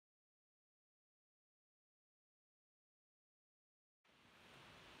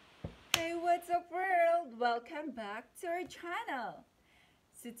what's up world? Welcome back to our channel.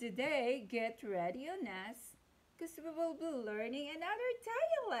 So today, get ready on us because we will be learning another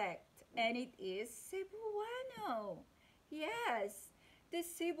dialect, and it is Cebuano. Yes, the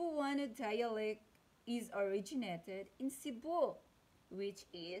Cebuano dialect is originated in Cebu, which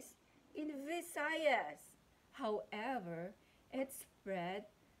is in Visayas. However, it spread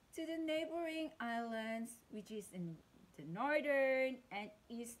to the neighboring islands, which is in the northern and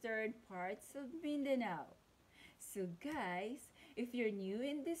eastern parts of Mindanao. So guys, if you're new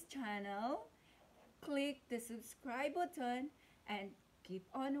in this channel, click the subscribe button and keep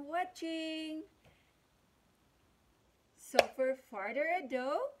on watching. So for further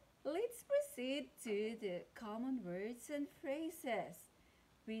ado, let's proceed to the common words and phrases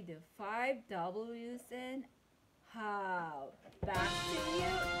with the 5 W's and how. Back to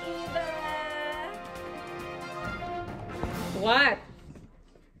you, Eva. What?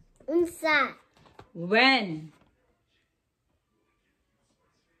 Unsa. When?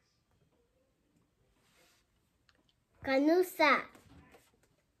 Kanusa.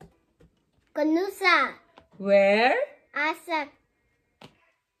 Kanusa. Where? Asa.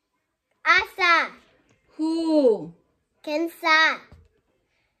 Asa. Who? Kensa.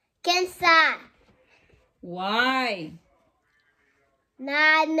 Kensa. Why?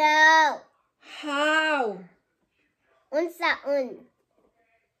 Nano. How? Unsaon.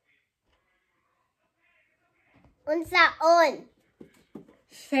 Unsaon.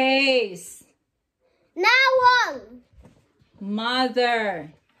 Face. Nawong.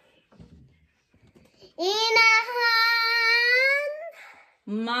 Mother. Inahan.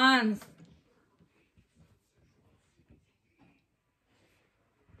 Month.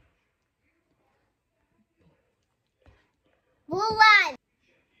 Bulan.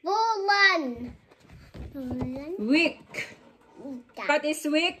 Bulan. Bulan. Week. What is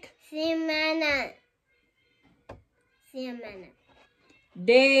week? Semana. Semana.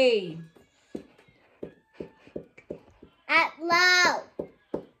 Day. Adlaw.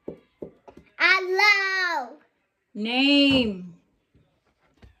 Adlaw. Name.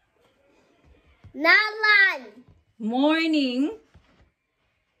 Nalan. Morning.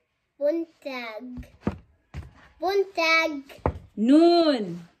 Buntag. Buntag.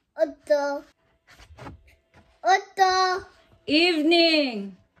 Noon. Oto. Oto.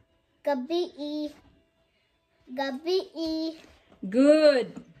 Evening. Gabi. Gabi.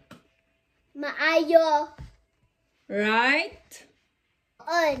 Good. Maayo. Right.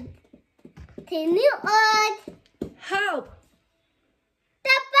 Od. Tinuod. Help.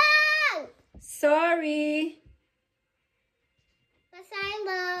 Tapang. Sorry.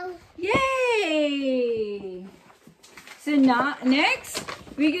 Pasaylo. Yay! So now, next,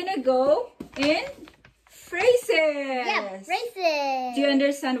 we're gonna go in phrases. Yeah, phrases. Do you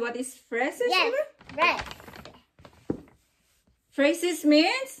understand what is phrases? Yes, Eva? right. Phrases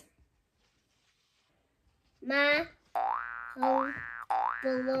means? Ma. Hong.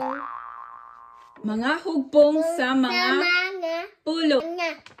 Bulong. Mga hugpong sa mga Mga. pulong.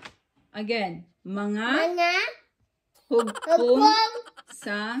 Mga. Again, mga Mga. hugpong Hugpong.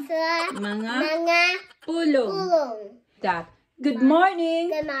 sa Sa. mga Mga. pulong. Pulong. That. Good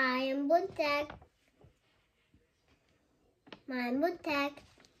morning. Kamayang buntag. Mayang buntag.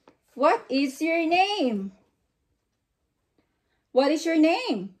 What is your name? What is your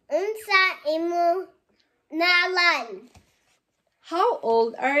name? Unsa imo nalan? How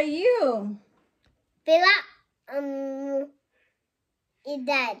old are you? Pila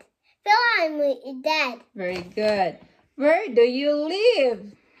edad. Pila mo edad. Very good. Where do you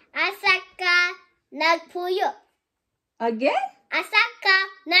live? Asa ka nagpuyo? Again? Asa ka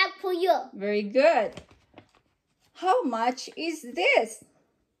nagpuyo? Very good. How much is this?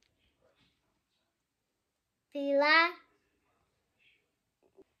 Pila.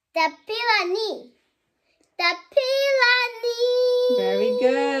 Tapila ni. Tapila ni. Very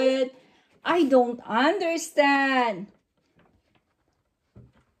good. I don't understand.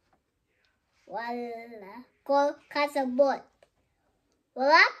 Wala ko kasabot.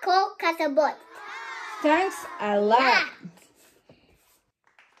 Wala ko kasabot. Thanks a lot.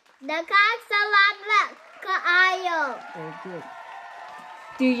 Nakasalabla kaayo. Very good.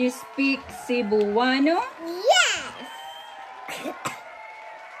 Do you speak Cebuano? Yes.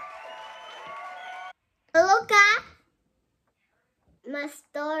 Hello ka?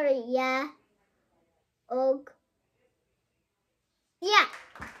 Mastorya og yeah.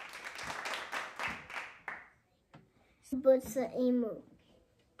 But sa imo.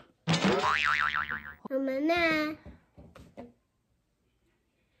 Humana.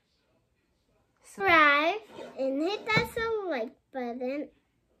 Subscribe and hit that like button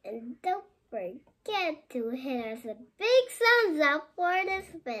and don't forget to hit us a big thumbs up for this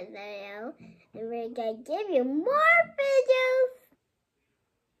video. And we're gonna give you more videos.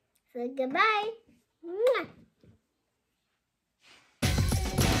 So goodbye. Mwah.